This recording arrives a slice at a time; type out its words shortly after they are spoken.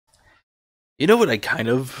You know what I kind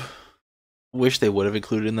of wish they would have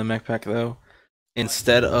included in the mech pack though?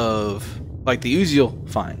 Instead of like the Uziel,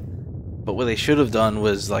 fine. But what they should have done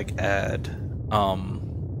was like add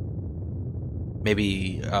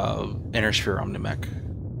maybe Inner Sphere Omnimech.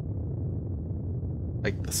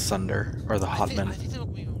 Like the Sunder or the Hotman. I think that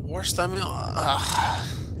would be worse. I mean,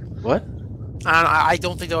 What? I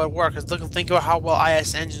don't think that would work. Cause think about how well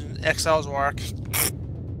IS Engine XLs work.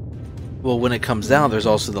 Well, when it comes down, there's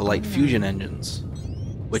also the Light Fusion engines,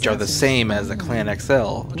 which are the same as the Clan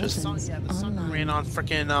XL. Just The Sun ran on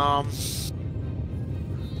freaking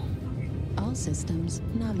All systems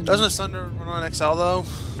nominal. Doesn't the Thunder run on XL though?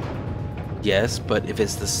 yes, but if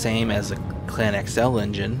it's the same as a Clan XL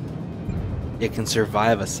engine, it can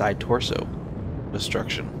survive a side torso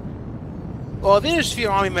destruction. Well, if the Inner Sphere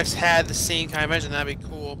Omnimex had the same kind of engine, that'd be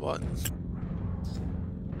cool. But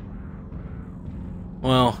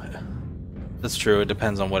Well, that's true. It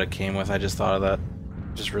depends on what it came with. I just thought of that.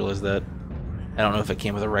 Just realized that. I don't know if it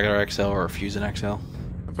came with a regular XL or a Fusion XL.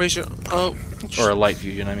 I'm pretty sure. Oh, Or a Light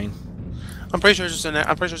Fusion, I mean. I'm pretty sure it's just an.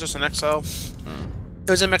 I'm pretty sure it's just an XL.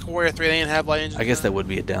 It was in Mechwarrior 3. They didn't have light engine. I guess that would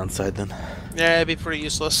be a downside then. Yeah, it'd be pretty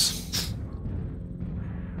useless.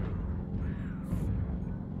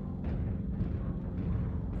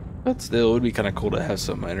 But still, it would be kind of cool to have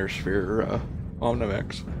some Inner Sphere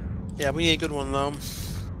Omnimex. Yeah, we need a good one though.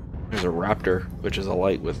 There's a Raptor, which is a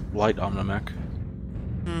light with light Omnimek.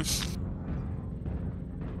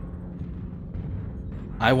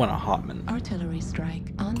 I want a Hotman. Artillery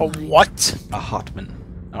strike A online. what? A Hotman.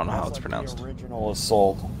 I don't know how it's pronounced. The original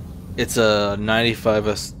assault. It's a 95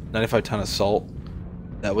 ton assault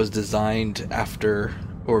that was designed after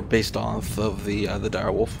or based off of the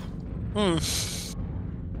Direwolf.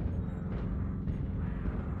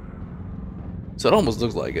 So it almost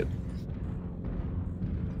looks like it.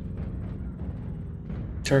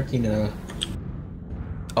 Turkina.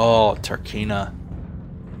 Oh, Turkina.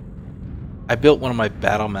 I built one of my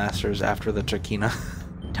Battle Masters after the Turkina.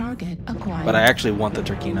 Target acquired. But I actually want the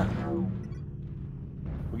Turkina.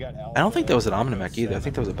 We got I don't think that was an Omnimek either. I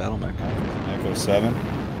think that was a Battle Mech. Echo 7.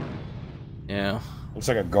 Yeah. Looks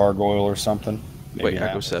like a gargoyle or something. Maybe Wait, an Echo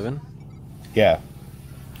apple. 7? Yeah.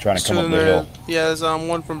 Trying to come up the hill. Yeah, there's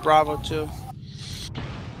one from Bravo too.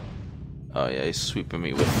 Oh yeah, he's sweeping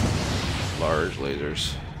me with large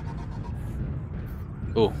lasers.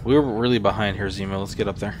 Oh, we were really behind here, Zemo. Let's get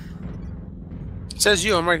up there. It says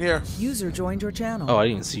you. I'm right here. User joined your channel. Oh, I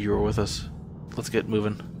didn't even see you were with us. Let's get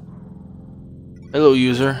moving. Hello,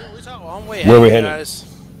 user. I'm way Where ahead we of you headed? guys.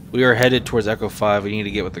 We are headed towards Echo 5. We need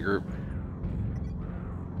to get with the group.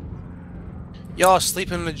 Y'all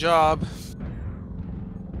sleeping in the job.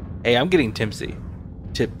 Hey, I'm getting tipsy.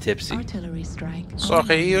 Tipsy. Artillery strike. So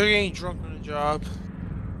okay, you're getting drunk on the job.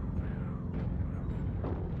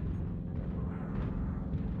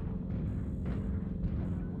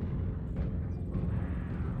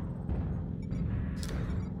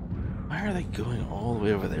 Why are they going all the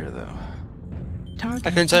way over there, though? Target I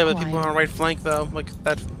couldn't tell you about the people on acquired. our right flank though, like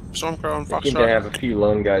that Stormcrow and They seem to Foxtrot. have a few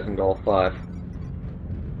lone guys in Golf 5.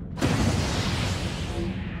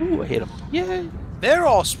 Ooh, I hit him. Yay! They're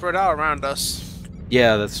all spread out around us.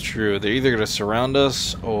 Yeah, that's true. They're either going to surround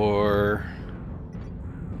us or...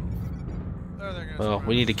 Well,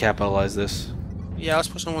 we need to capitalize this. Yeah, let's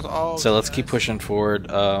push on with all. So of let's you keep guys. pushing forward.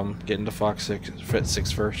 Get into Fox 6, Fit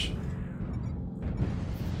 6 first.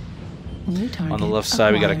 New target On the left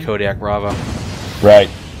side, we got a acquired. Kodiak Bravo. Right.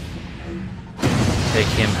 Take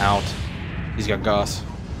him out. He's got Goss.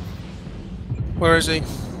 Where is he?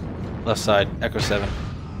 Left side, Echo 7.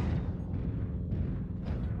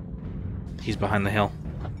 He's behind the hill.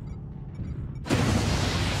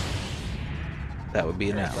 That would be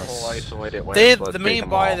an Atlas. Isolated west, They let's the take main them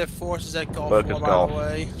body all. of their force is at Gulf Focus War, by Gulf. the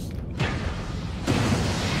way.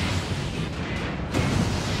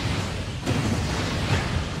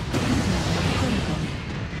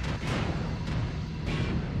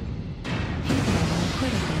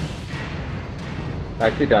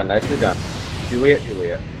 Nicely done, nicely done. Juliet,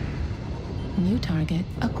 Juliet. New target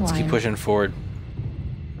acquired. Let's keep pushing forward.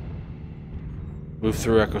 Move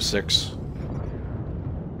through Echo 6.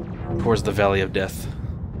 Towards the Valley of Death.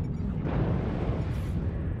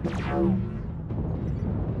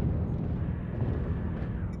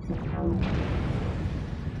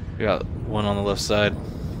 We got one on the left side.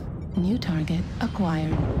 New target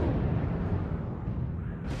acquired.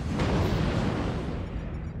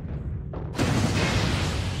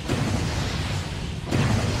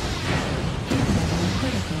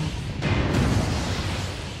 Critical.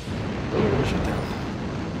 Oh, shut down.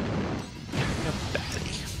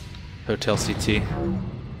 Hotel CT.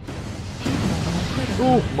 Critical.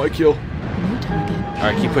 Oh, my kill. New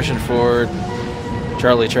Alright, keep pushing forward.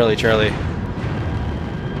 Charlie, Charlie, Charlie.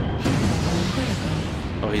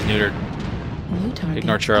 Critical. Oh, he's neutered. New target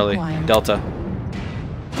Ignore Charlie. acquired. Delta.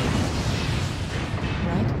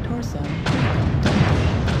 Right torso.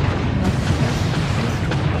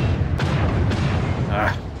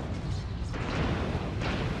 Ah.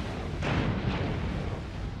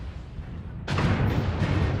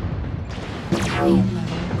 Aid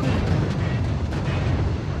level critical.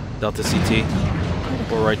 Delta CT.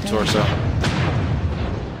 Critical Or right damage. torso.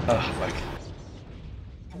 Oh, fuck.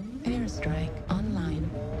 Airstrike online.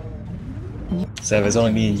 So it's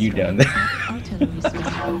only me and you down there. Artillery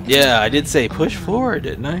strike. Yeah, I did say push forward,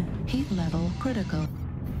 didn't I? Heat level critical.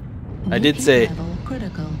 I New did heat say- level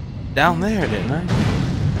critical. Down there, didn't I?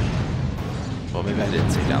 Well, maybe I didn't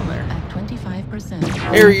say down there. At 25%.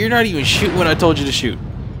 Harry, you're not even shooting when I told you to shoot.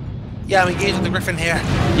 Yeah, I'm engaged with the Griffin here.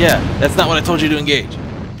 Yeah, that's not what I told you to engage.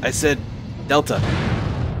 I said Delta.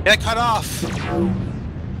 Yeah, cut off.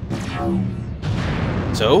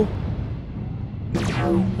 So?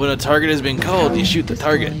 When a target has been called, you shoot the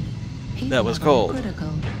target. Heat That was level called. critical.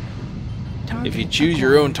 If you Target choose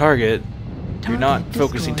your own acquired. target, you're not Target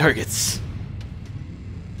focusing destroyed. targets.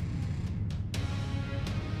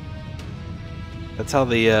 That's how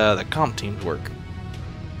the comp teams work.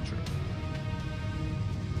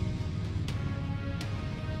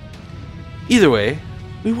 Either way,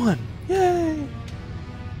 we won. Yay!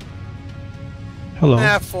 Hello.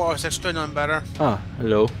 Yeah, 406, doing none better. Ah,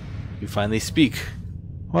 hello. You finally speak.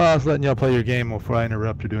 Well, I was letting y'all play your game before I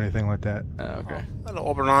interrupt or do anything like that. Okay. Hello,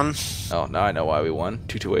 Oberon. Oh, now I know why we won.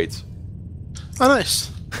 228s. Oh,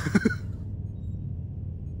 nice.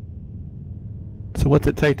 So what's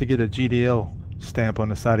it take to get a GDL stamp on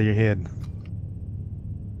the side of your head?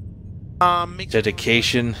 Makes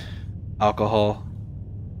Dedication, alcohol,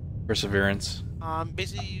 perseverance.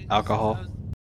 Basically, Alcohol.